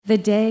The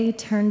day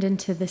turned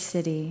into the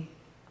city,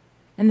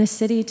 and the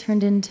city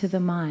turned into the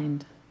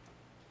mind.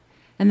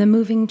 And the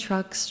moving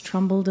trucks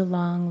trumbled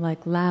along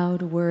like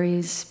loud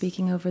worries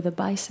speaking over the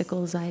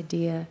bicycle's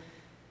idea,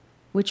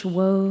 which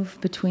wove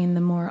between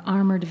the more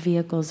armored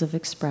vehicles of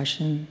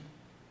expression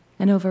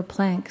and over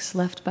planks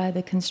left by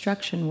the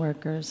construction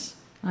workers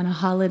on a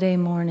holiday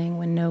morning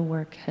when no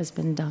work has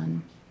been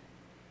done.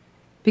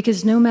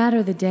 Because no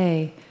matter the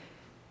day,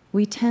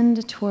 we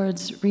tend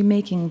towards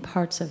remaking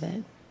parts of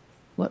it,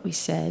 what we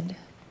said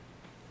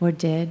or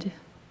did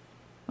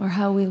or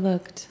how we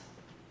looked.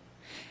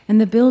 And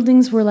the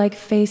buildings were like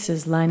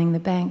faces lining the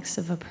banks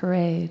of a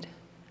parade,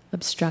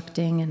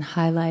 obstructing and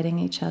highlighting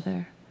each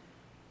other,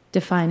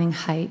 defining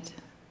height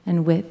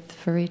and width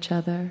for each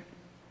other,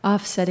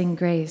 offsetting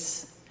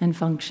grace and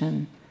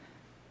function,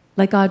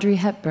 like Audrey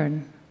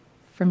Hepburn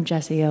from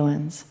Jesse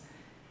Owens.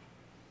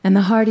 And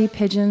the hardy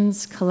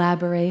pigeons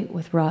collaborate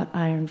with wrought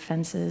iron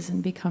fences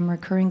and become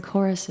recurring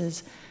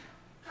choruses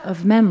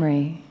of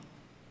memory,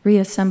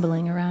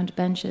 reassembling around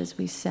benches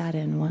we sat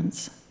in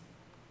once,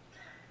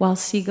 while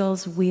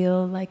seagulls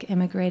wheel like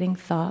immigrating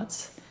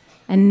thoughts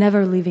and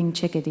never leaving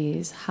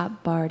chickadees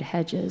hop barred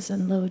hedges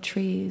and low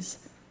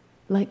trees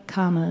like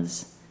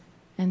commas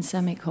and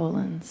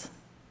semicolons,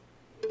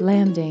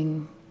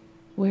 landing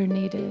where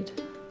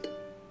needed,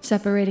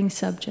 separating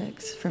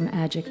subjects from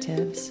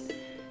adjectives,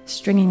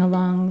 stringing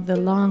along the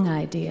long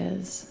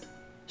ideas,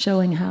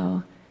 showing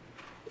how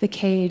the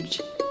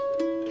cage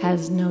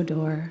has no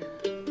door,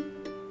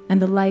 and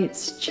the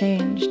lights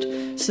changed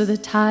so the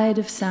tide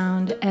of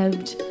sound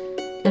ebbed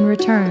and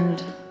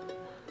returned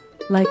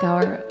like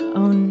our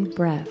own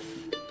breath.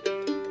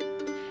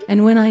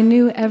 And when I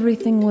knew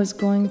everything was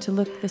going to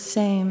look the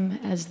same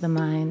as the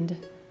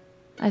mind,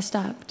 I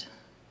stopped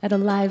at a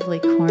lively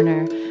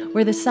corner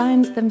where the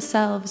signs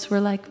themselves were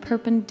like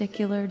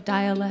perpendicular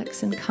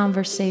dialects in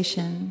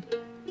conversation.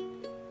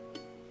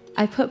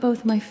 I put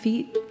both my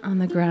feet on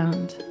the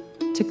ground,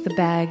 took the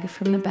bag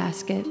from the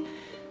basket,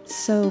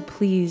 so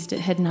pleased it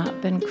had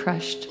not been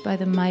crushed by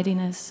the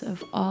mightiness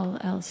of all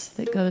else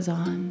that goes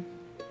on,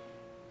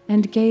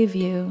 and gave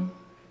you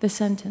the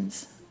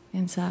sentence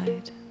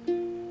inside.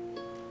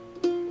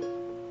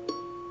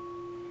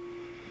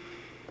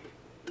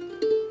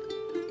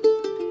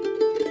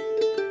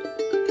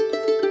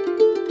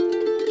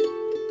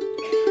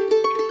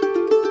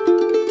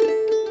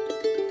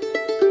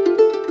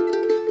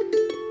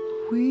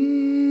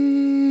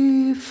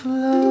 We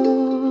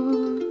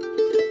float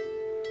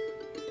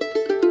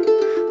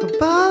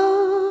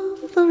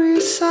above the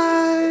recycling,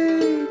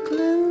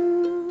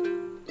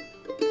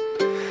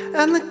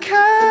 and the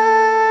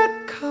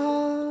cat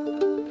calls.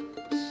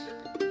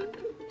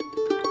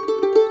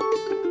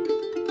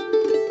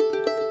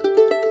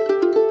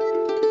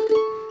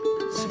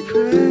 It's a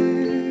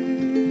prelude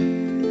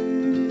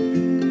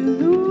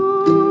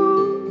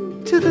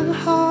to the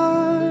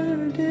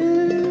hardest.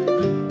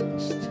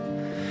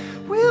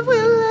 Will we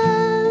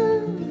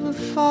ever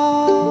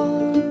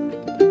fall?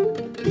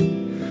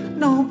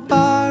 No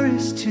bar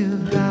is too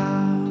loud.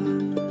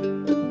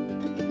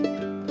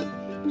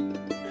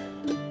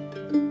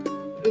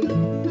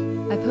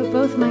 I put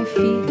both my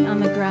feet on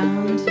the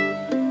ground,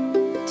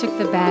 took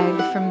the bag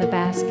from the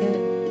basket,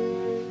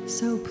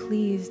 so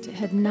pleased it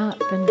had not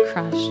been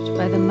crushed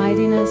by the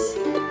mightiness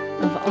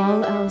of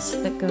all else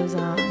that goes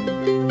on,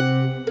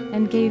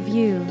 and gave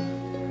you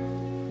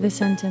the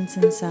sentence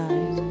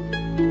inside.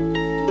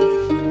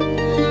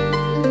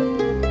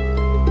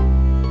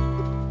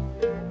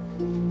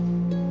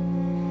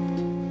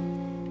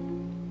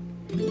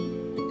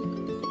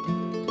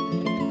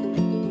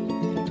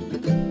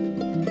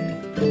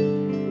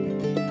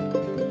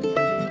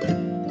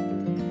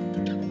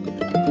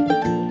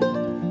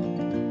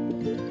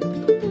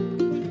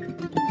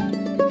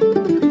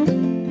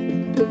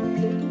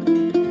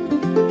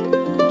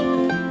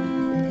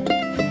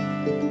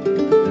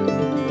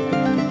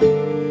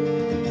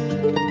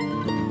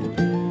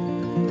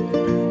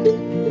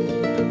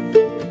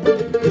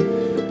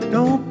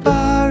 No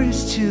bar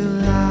is too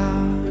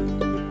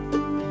loud.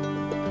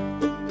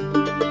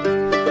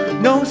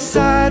 No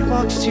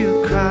sidewalks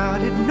too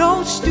crowded.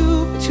 No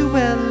stoop too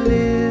well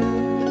lit.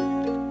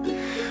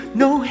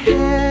 No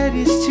head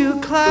is too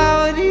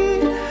cloudy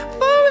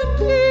for an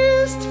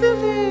East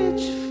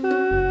Village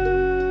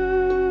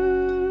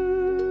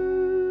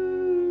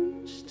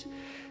first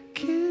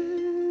kiss.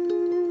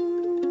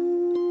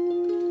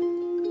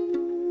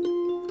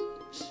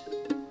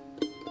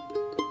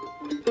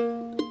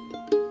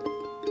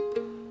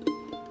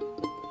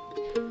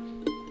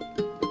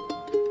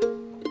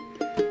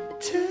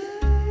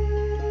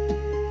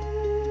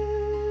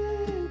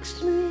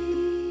 Text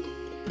me,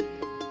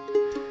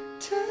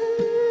 text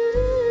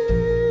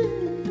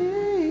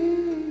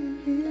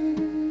me.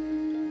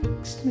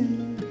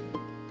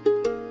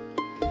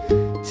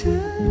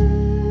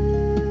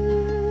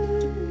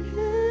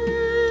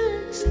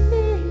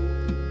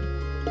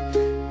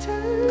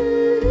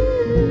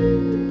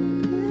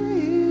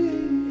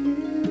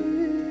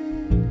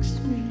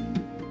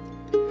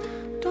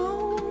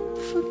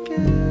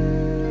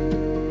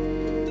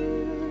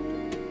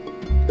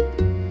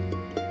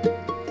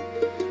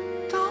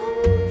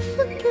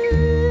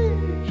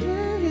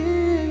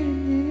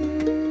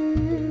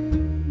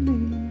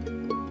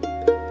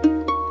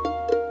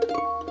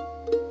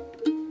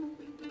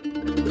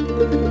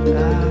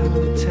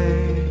 I'll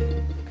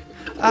take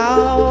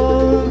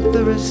out the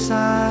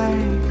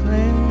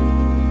recycling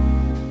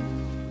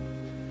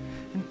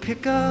and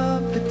pick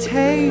up the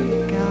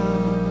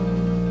takeout.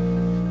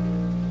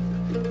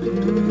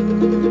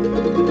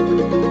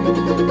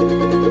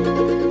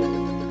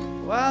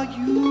 While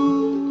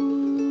you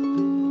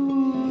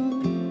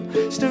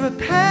stir a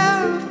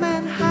pair of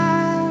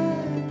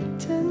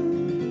Manhattans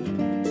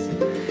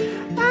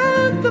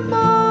at the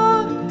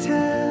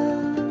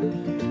motel.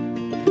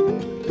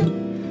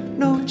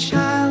 No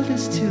child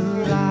is too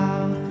loud.